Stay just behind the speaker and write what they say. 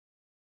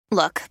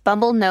Look,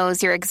 Bumble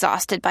knows you're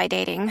exhausted by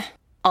dating.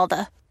 All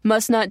the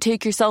must not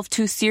take yourself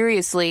too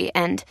seriously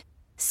and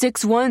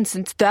 6'1"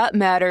 since that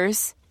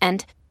matters.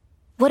 And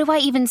what do I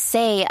even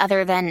say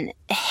other than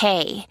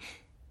hey?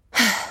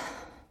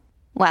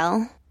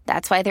 Well,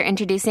 that's why they're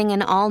introducing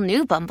an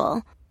all-new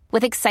Bumble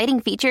with exciting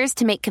features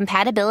to make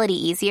compatibility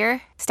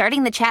easier,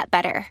 starting the chat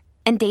better,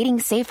 and dating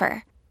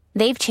safer.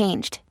 They've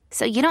changed,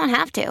 so you don't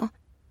have to.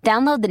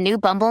 Download the new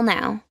Bumble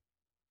now.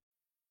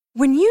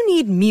 When you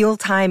need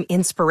mealtime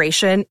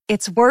inspiration,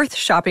 it's worth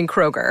shopping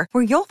Kroger,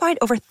 where you'll find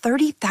over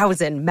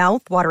 30,000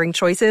 mouth-watering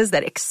choices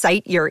that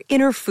excite your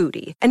inner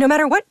foodie. And no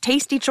matter what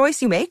tasty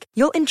choice you make,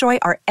 you'll enjoy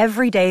our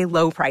everyday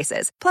low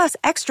prices, plus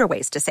extra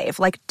ways to save,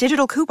 like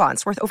digital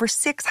coupons worth over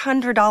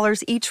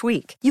 $600 each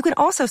week. You can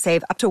also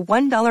save up to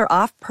 $1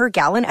 off per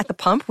gallon at the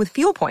pump with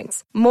fuel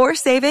points. More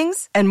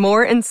savings and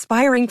more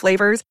inspiring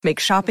flavors make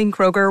shopping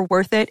Kroger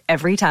worth it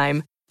every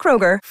time.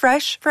 Kroger,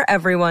 fresh for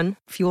everyone.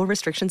 Fuel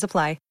restrictions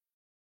apply.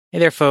 Hey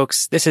there,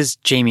 folks. This is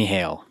Jamie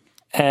Hale.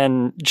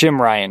 And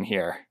Jim Ryan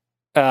here.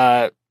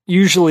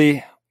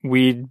 Usually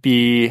we'd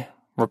be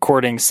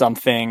recording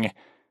something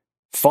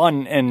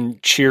fun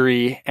and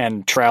cheery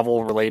and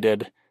travel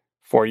related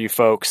for you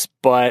folks,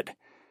 but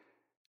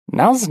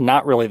now's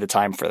not really the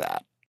time for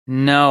that.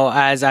 No,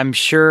 as I'm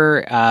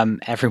sure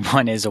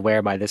everyone is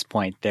aware by this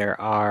point,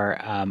 there are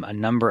a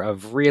number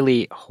of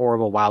really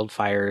horrible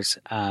wildfires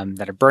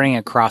that are burning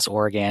across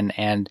Oregon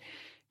and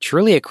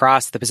truly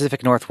across the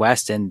Pacific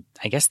Northwest and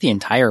I guess the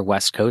entire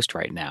West Coast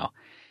right now.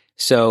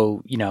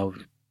 So,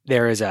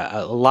 there is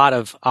a lot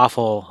of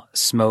awful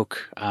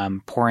smoke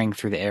pouring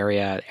through the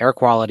area. Air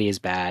quality is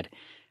bad.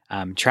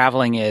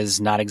 Traveling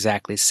is not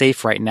exactly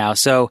safe right now.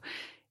 So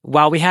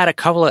while we had a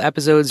couple of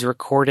episodes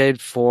recorded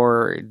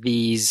for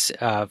these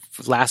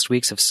last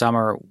weeks of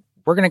summer,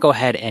 we're going to go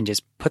ahead and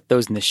just put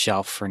those in the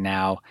shelf for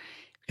now,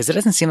 because it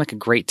doesn't seem like a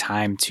great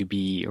time to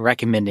be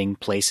recommending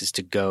places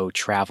to go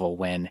travel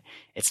when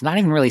it's not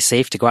even really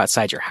safe to go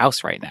outside your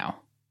house right now.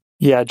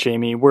 Yeah,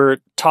 Jamie, we're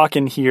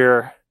talking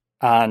here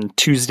on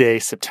Tuesday,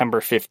 September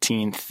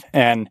 15th.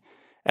 And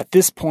at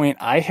this point,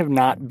 I have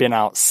not been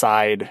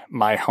outside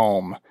my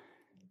home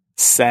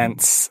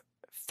since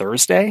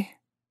Thursday,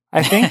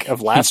 I think,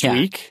 of last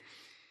week.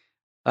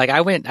 Like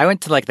I went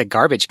to like the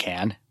garbage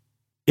can.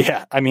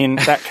 Yeah, I mean,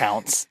 that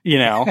counts,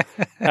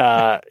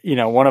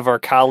 one of our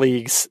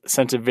colleagues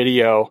sent a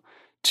video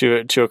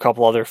to a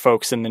couple other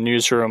folks in the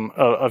newsroom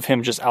of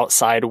him just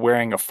outside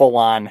wearing a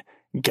full-on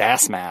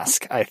gas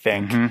mask, I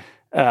think,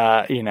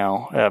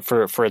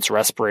 for its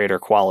respirator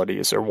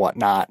qualities or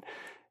whatnot.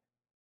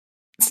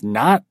 It's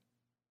not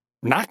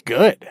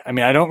good. I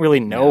mean, I don't really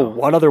know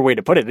what other way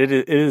to put it.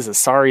 It is a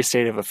sorry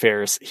state of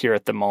affairs here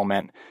at the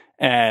moment.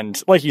 And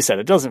like you said,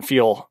 it doesn't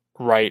feel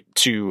right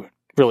to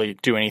really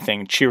do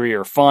anything cheery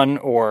or fun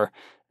or,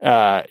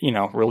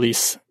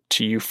 release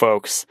to you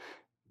folks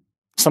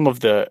some of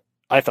the,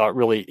 I thought,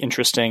 really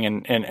interesting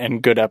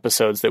and good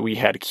episodes that we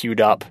had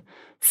queued up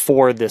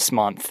for this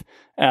month.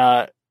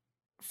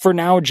 For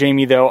now,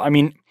 Jamie, though, I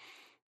mean,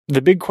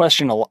 the big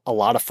question a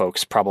lot of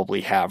folks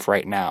probably have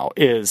right now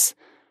is,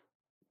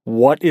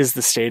 what is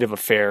the state of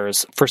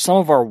affairs for some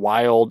of our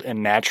wild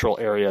and natural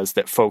areas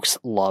that folks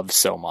love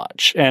so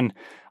much? And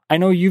I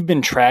know you've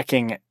been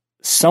tracking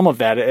some of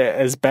that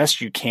as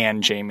best you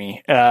can,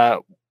 Jamie.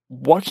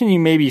 What can you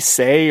maybe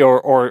say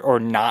or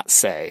not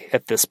say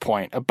at this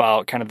point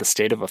about kind of the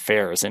state of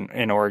affairs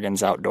in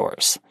Oregon's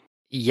outdoors?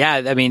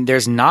 Yeah, I mean,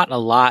 there's not a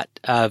lot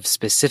of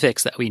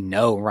specifics that we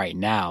know right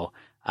now.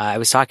 I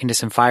was talking to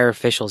some fire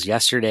officials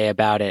yesterday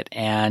about it,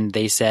 and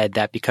they said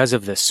that because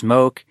of the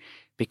smoke,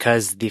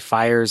 because the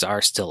fires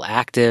are still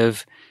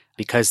active,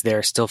 because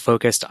they're still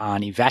focused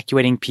on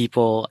evacuating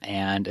people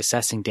and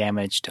assessing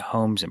damage to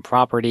homes and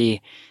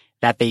property,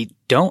 that they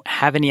don't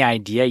have any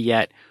idea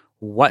yet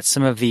what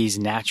some of these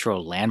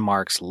natural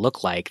landmarks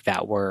look like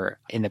that were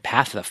in the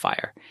path of the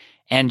fire.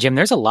 And Jim,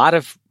 there's a lot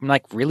of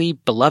like really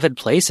beloved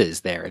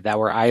places there that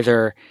were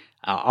either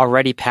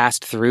already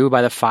passed through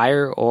by the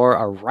fire or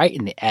are right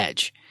in the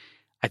edge.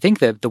 I think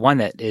the one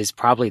that is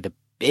probably the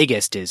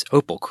biggest is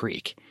Opal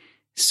Creek.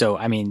 So,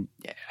 I mean,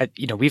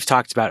 we've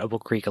talked about Opal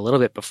Creek a little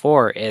bit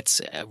before.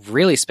 It's a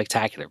really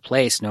spectacular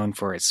place known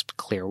for its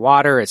clear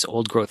water, its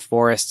old growth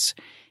forests.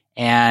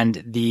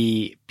 And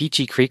the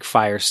Beachy Creek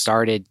fire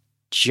started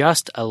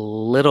just a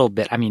little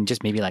bit, I mean,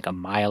 just maybe like a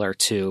mile or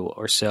two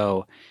or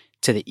so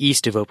to the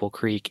east of Opal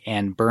Creek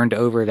and burned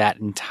over that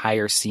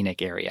entire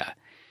scenic area.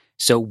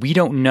 So we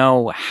don't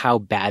know how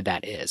bad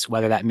that is,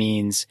 whether that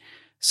means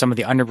some of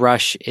the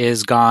underbrush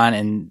is gone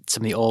and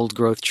some of the old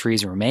growth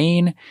trees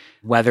remain,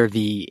 whether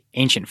the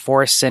ancient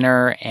forest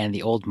center and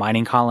the old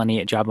mining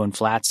colony at Jawbone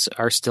Flats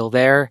are still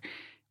there.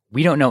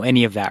 We don't know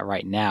any of that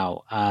right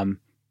now.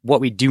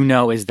 What we do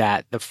know is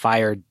that the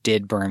fire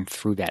did burn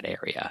through that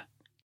area.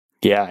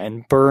 Yeah,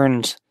 and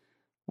burned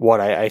what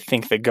I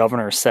think the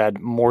governor said,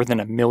 more than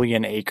 1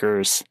 million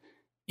acres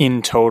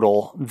in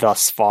total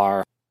thus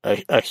far.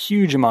 A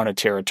huge amount of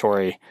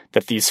territory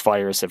that these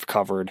fires have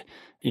covered.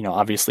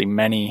 Obviously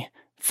many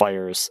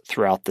fires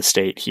throughout the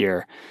state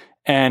here.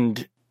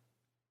 And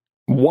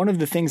One of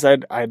the things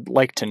I'd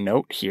like to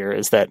note here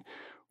is that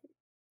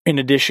in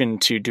addition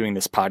to doing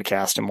this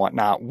podcast and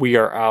whatnot, we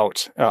are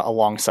out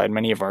alongside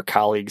many of our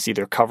colleagues,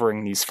 either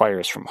covering these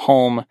fires from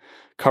home,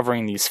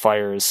 covering these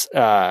fires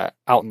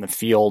out in the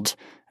field.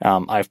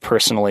 I've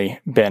personally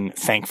been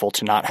thankful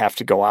to not have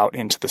to go out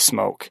into the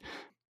smoke.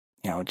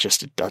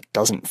 It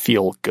doesn't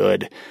feel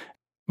good.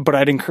 But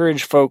I'd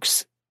encourage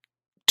folks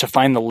to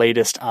find the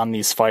latest on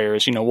these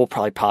fires. We'll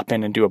probably pop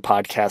in and do a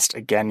podcast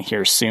again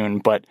here soon,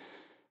 but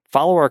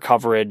follow our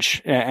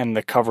coverage and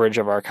the coverage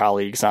of our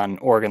colleagues on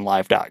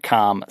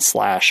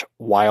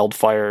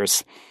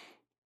OregonLive.com/wildfires.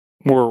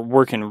 We're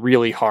working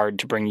really hard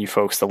to bring you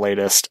folks the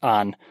latest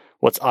on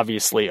what's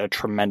obviously a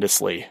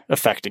tremendously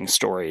affecting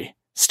story,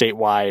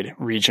 statewide,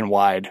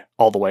 region-wide,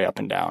 all the way up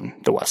and down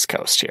the West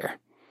Coast here.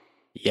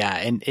 Yeah,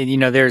 and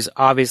there's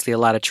obviously a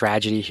lot of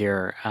tragedy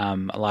here, a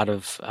lot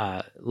of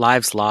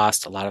lives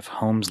lost, a lot of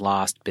homes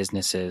lost,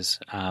 businesses.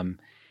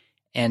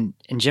 And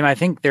Jim, I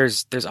think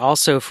there's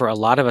also, for a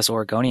lot of us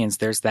Oregonians,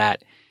 there's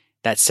that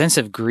sense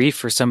of grief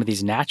for some of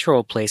these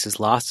natural places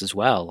lost as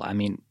well. I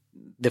mean,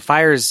 the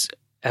fires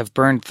have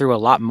burned through a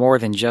lot more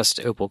than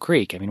just Opal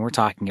Creek. I mean, we're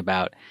talking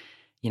about,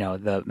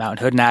 the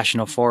Mountain Hood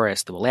National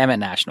Forest, the Willamette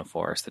National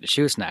Forest, the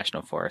Deschutes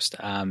National Forest.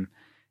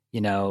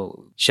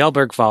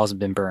 Shellberg Falls have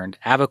been burned.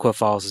 Abaquah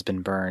Falls has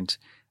been burned.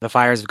 The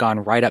fires have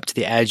gone right up to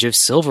the edge of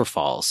Silver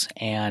Falls,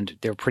 and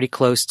they're pretty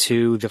close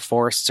to the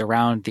forests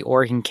around the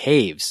Oregon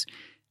Caves,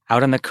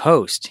 out on the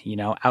coast,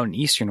 out in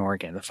Eastern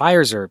Oregon. The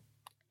fires are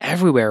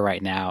everywhere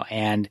right now,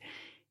 and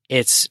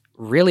it's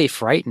really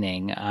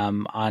frightening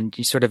on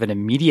sort of an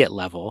immediate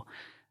level.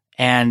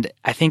 And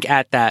I think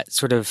at that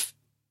sort of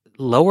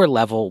lower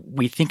level,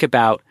 we think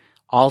about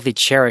all the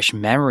cherished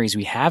memories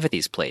we have at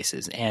these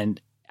places. And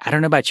I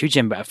don't know about you,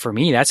 Jim, but for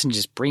me, that's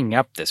just bringing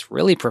up this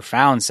really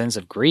profound sense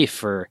of grief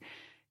for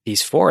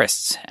these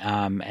forests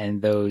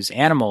and those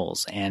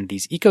animals and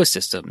these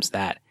ecosystems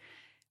that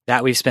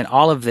we've spent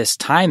all of this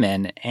time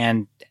in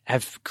and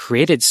have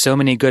created so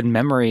many good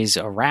memories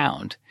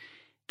around.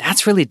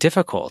 That's really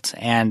difficult.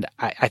 And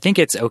I think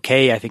it's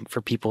okay,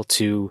 for people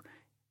to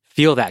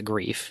feel that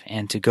grief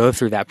and to go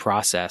through that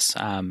process,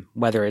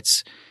 whether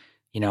it's,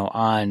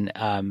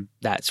 on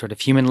that sort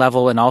of human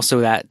level and also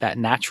that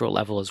natural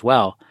level as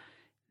well.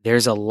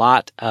 There's a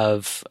lot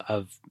of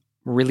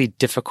really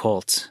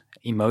difficult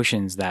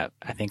emotions that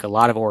I think a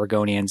lot of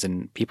Oregonians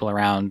and people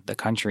around the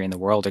country and the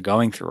world are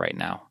going through right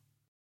now.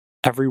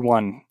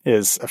 Everyone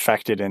is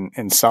affected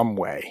in some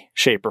way,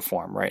 shape, or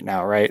form right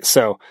now, right?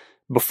 So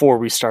before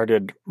we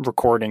started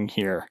recording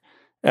here,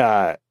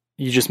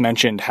 you just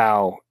mentioned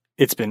how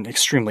it's been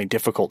extremely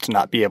difficult to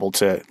not be able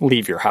to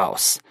leave your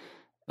house.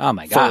 Oh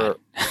my God.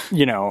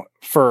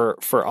 For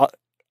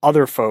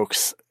other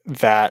folks,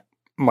 that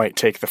might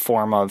take the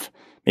form of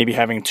maybe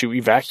having to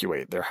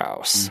evacuate their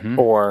house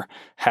or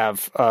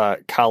have a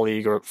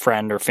colleague or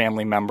friend or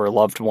family member,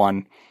 loved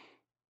one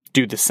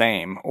do the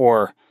same,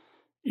 or,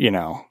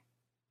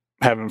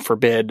 heaven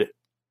forbid,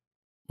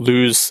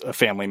 lose a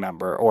family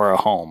member or a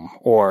home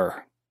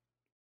or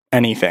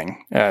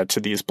anything to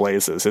these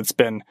blazes. It's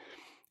been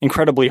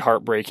incredibly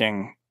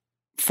heartbreaking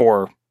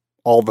for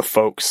all the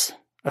folks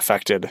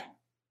affected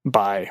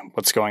by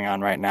what's going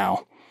on right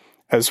now,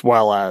 as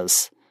well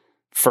as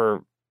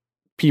for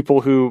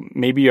people who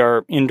maybe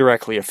are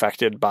indirectly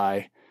affected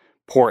by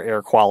poor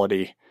air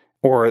quality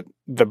or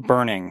the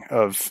burning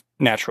of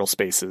natural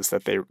spaces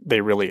that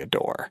they really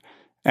adore.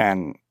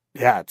 And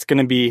yeah, it's going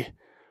to be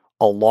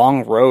a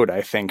long road,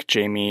 I think,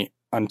 Jamie,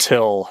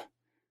 until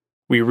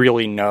we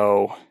really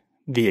know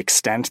the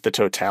extent, the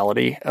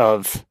totality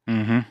of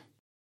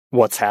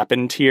what's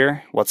happened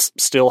here, what's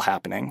still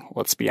happening,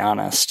 let's be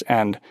honest,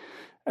 and,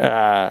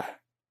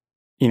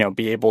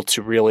 be able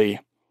to really,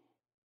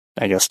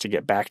 I guess, to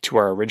get back to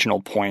our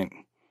original point,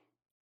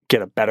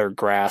 get a better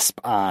grasp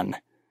on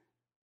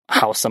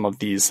how some of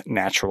these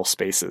natural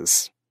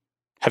spaces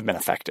have been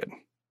affected.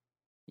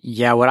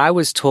 Yeah, what I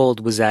was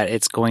told was that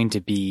it's going to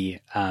be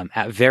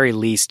at very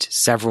least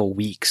several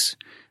weeks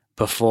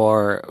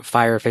before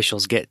fire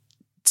officials get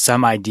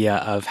some idea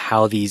of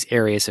how these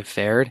areas have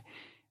fared.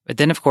 But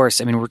then, of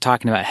course, we're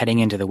talking about heading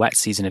into the wet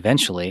season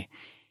eventually.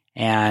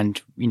 And,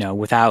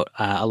 without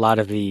a lot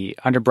of the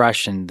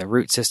underbrush and the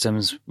root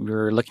systems,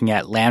 we're looking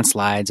at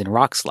landslides and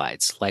rock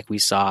slides like we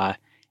saw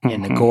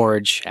in the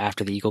gorge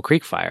after the Eagle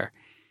Creek fire.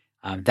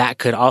 That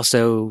could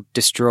also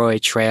destroy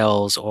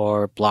trails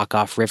or block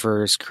off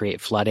rivers,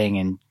 create flooding,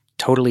 and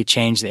totally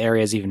change the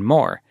areas even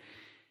more.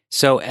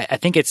 So I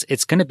think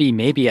it's going to be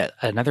maybe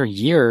another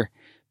year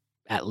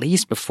at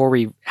least before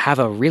we have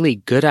a really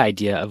good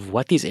idea of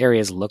what these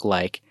areas look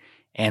like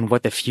and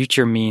what the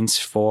future means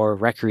for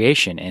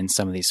recreation in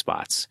some of these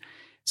spots.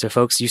 So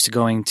folks used to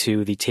going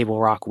to the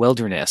Table Rock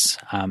Wilderness,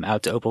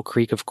 out to Opal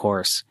Creek, of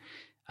course.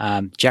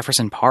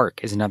 Jefferson Park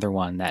is another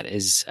one that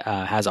has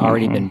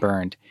already been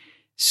burned.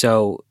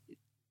 So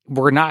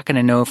we're not going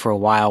to know for a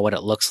while what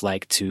it looks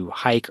like to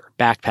hike or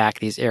backpack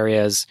these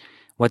areas,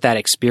 what that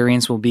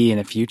experience will be in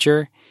the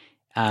future.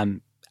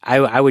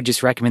 I would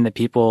just recommend that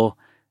people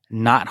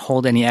not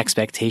hold any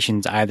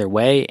expectations either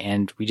way.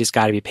 And we just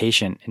got to be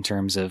patient in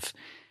terms of,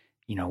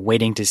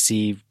 waiting to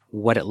see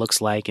what it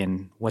looks like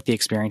and what the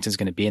experience is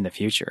going to be in the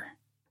future.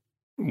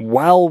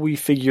 While we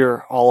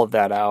figure all of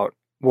that out,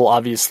 we'll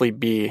obviously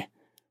be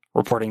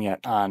reporting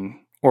it on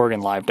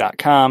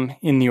OregonLive.com,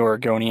 in the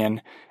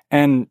Oregonian,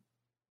 and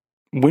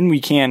when we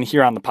can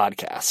here on the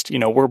podcast.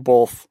 We're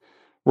both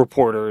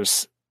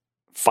reporters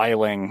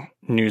filing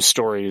news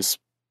stories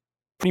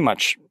pretty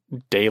much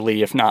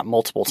daily, if not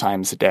multiple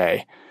times a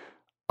day,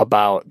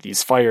 about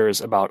these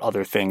fires, about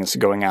other things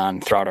going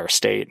on throughout our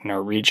state and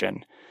our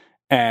region.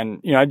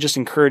 And, I just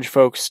encourage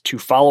folks to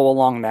follow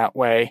along that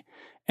way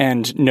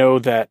and know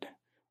that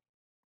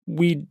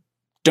we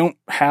don't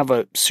have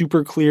a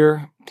super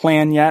clear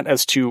plan yet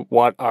as to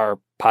what our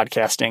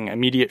podcasting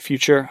immediate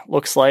future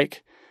looks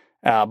like,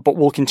 but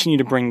we'll continue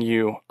to bring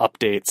you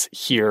updates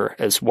here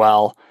as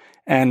well.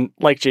 And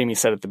like Jamie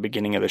said at the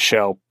beginning of the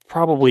show,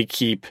 probably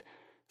keep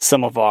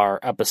some of our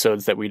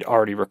episodes that we'd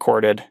already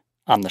recorded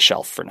on the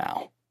shelf for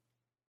now.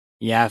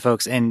 Yeah,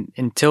 folks. And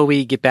until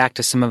we get back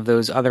to some of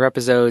those other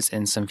episodes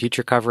and some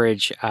future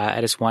coverage, I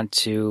just want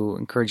to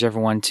encourage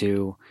everyone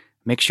to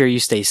make sure you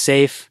stay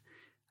safe.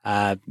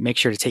 Make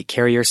sure to take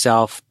care of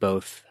yourself,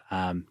 both,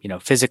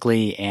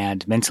 physically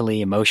and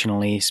mentally,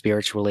 emotionally,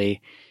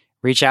 spiritually.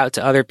 Reach out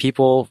to other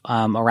people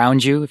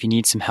around you if you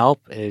need some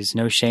help. There's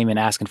no shame in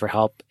asking for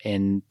help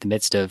in the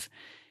midst of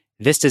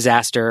this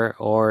disaster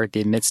or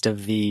the midst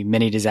of the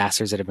many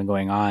disasters that have been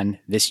going on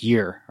this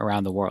year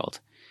around the world.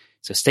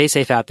 So stay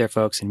safe out there,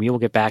 folks, and we will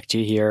get back to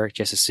you here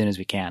just as soon as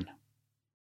we can.